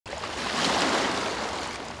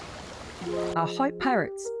Ahoy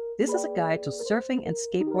Pirates! This is a guide to surfing and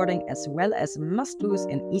skateboarding as well as must-dos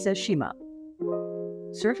in Ise Shima.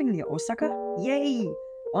 Surfing near Osaka? Yay!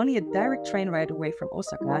 Only a direct train ride away from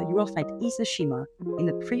Osaka, you will find Ise Shima in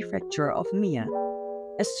the Prefecture of Mie.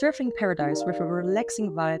 A surfing paradise with a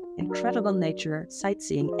relaxing vibe, incredible nature,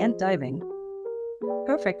 sightseeing and diving.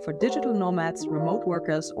 Perfect for digital nomads, remote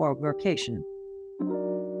workers or workation.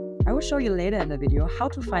 I will show you later in the video how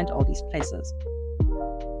to find all these places.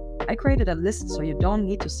 I created a list so you don't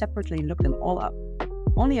need to separately look them all up.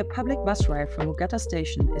 Only a public bus ride from Ogata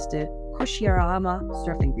Station is the Kushirahama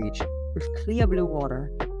Surfing Beach with clear blue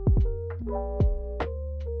water.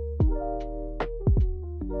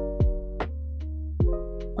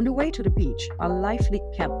 On the way to the beach are lively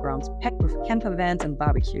campgrounds packed with camper vans and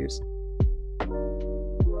barbecues.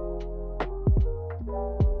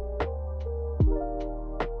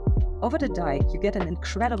 Over the dike, you get an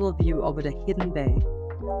incredible view over the hidden bay.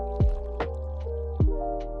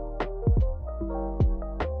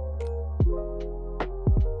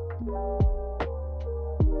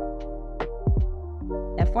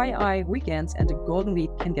 FYI, weekends and the Golden Week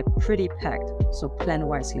can get pretty packed, so plan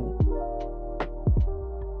wisely.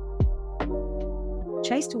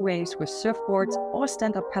 Chase the waves with surfboards or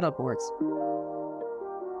stand-up paddleboards.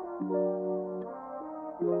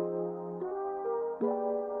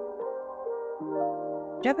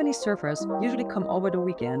 Japanese surfers usually come over the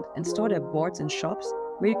weekend and store their boards in shops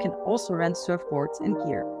where you can also rent surfboards and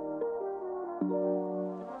gear.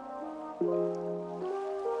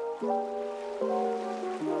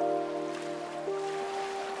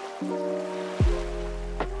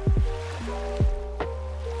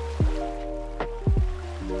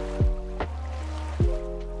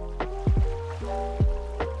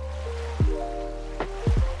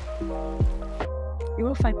 You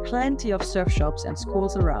will find plenty of surf shops and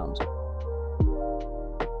schools around.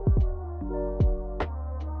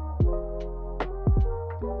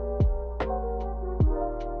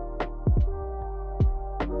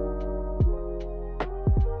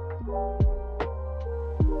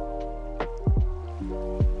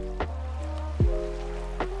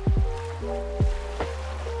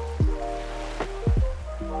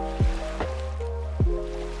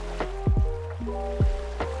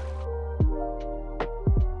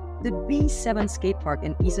 The B7 skate park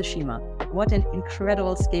in Ise Shima. What an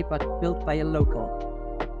incredible skate park built by a local.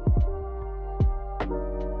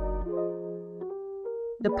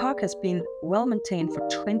 The park has been well maintained for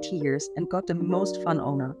 20 years and got the most fun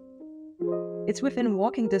owner. It's within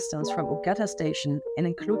walking distance from Ogata Station and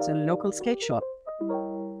includes a local skate shop.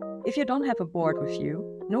 If you don't have a board with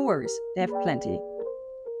you, no worries, they have plenty.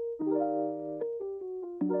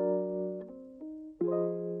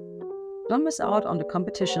 Don't miss out on the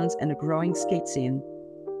competitions and the growing skate scene.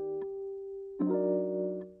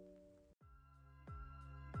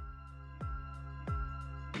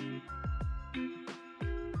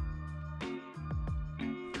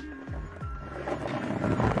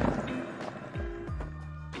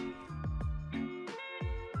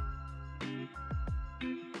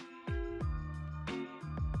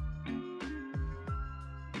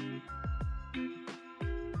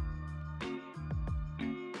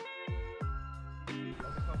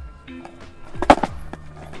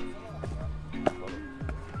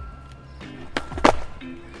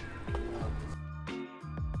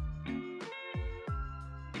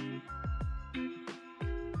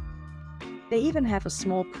 They even have a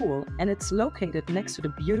small pool, and it's located next to the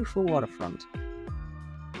beautiful waterfront.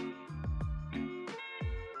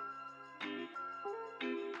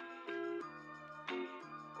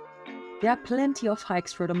 There are plenty of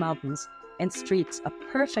hikes through the mountains, and streets are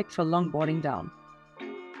perfect for longboarding down.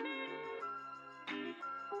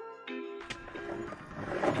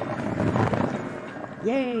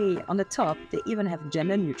 Yay! On the top, they even have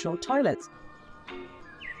gender-neutral toilets.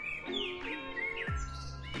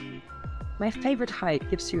 My favorite hike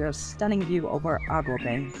gives you a stunning view over Argo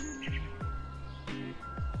Bay.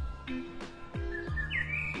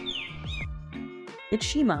 At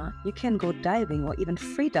Shima, you can go diving or even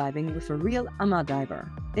free diving with a real ama diver.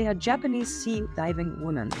 They are Japanese sea diving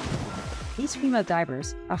women. These female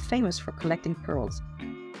divers are famous for collecting pearls,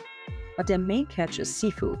 but their main catch is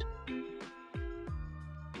seafood.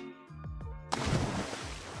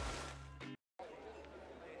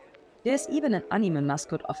 There's even an anime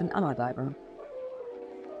mascot of an ama diver.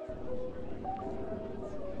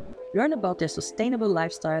 Learn about their sustainable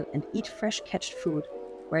lifestyle and eat fresh-catched food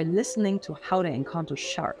while listening to how they encounter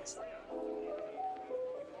sharks.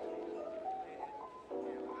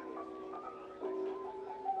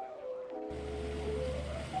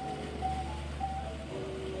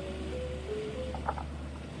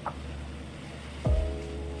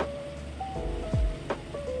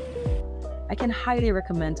 I can highly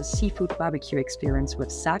recommend a seafood barbecue experience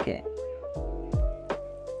with sake.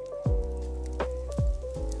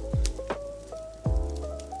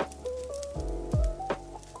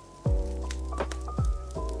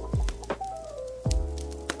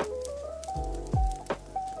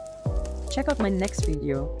 Check out my next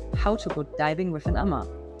video, how to go diving with an ama.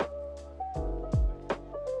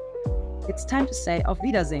 It's time to say auf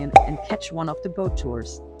Wiedersehen and catch one of the boat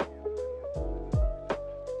tours.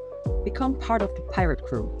 Become part of the pirate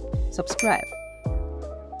crew. Subscribe.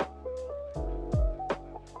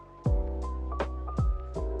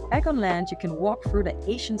 Back on land, you can walk through the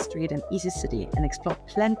Asian street in Ise City and explore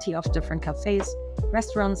plenty of different cafes,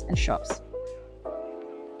 restaurants and shops.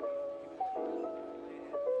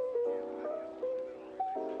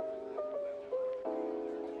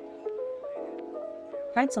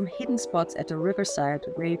 Find some hidden spots at the riverside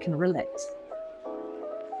where you can relax.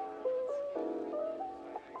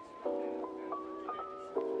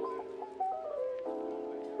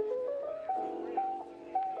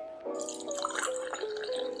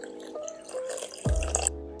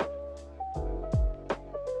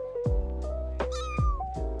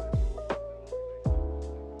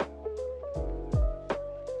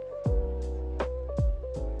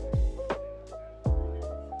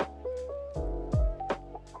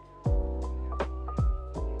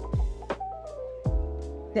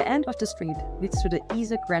 The end of the street leads to the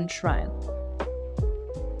Ise Grand Shrine.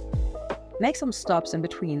 Make some stops in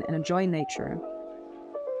between and enjoy nature.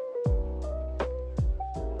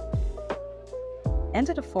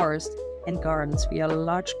 Enter the forest and gardens via a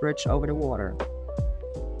large bridge over the water.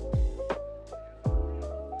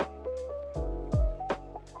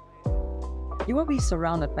 You will be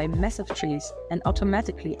surrounded by massive trees and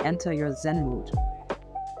automatically enter your Zen mood.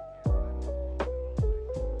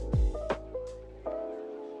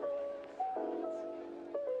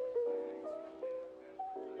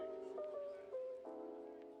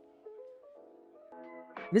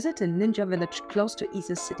 Visit a ninja village close to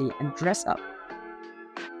Ise City and dress up.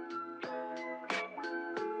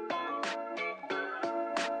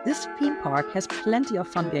 This theme park has plenty of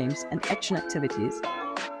fun games and action activities.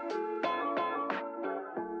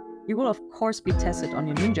 You will of course be tested on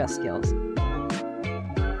your ninja skills.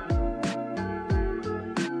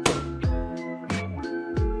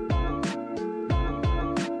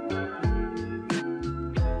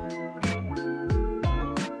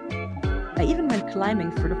 I even went climbing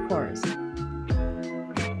through the forest.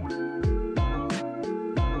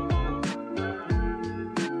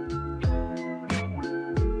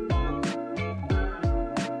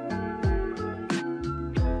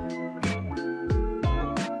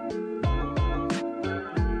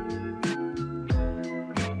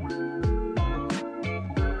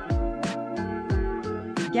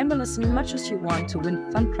 Gamble as much as you want to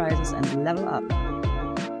win fun prizes and level up.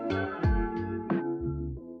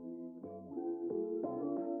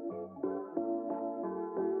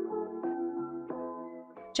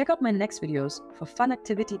 Check out my next videos for fun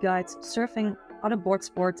activity guides, surfing, other board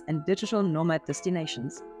sports and digital nomad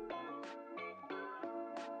destinations.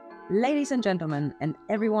 Ladies and gentlemen, and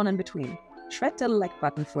everyone in between, shred the like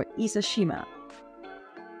button for Ise Shima.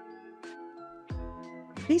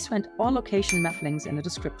 Please find all location map links in the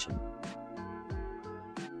description.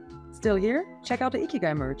 Still here? Check out the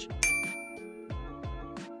ikigai merch.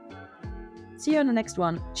 See you in the next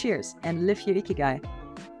one. Cheers and live your ikigai.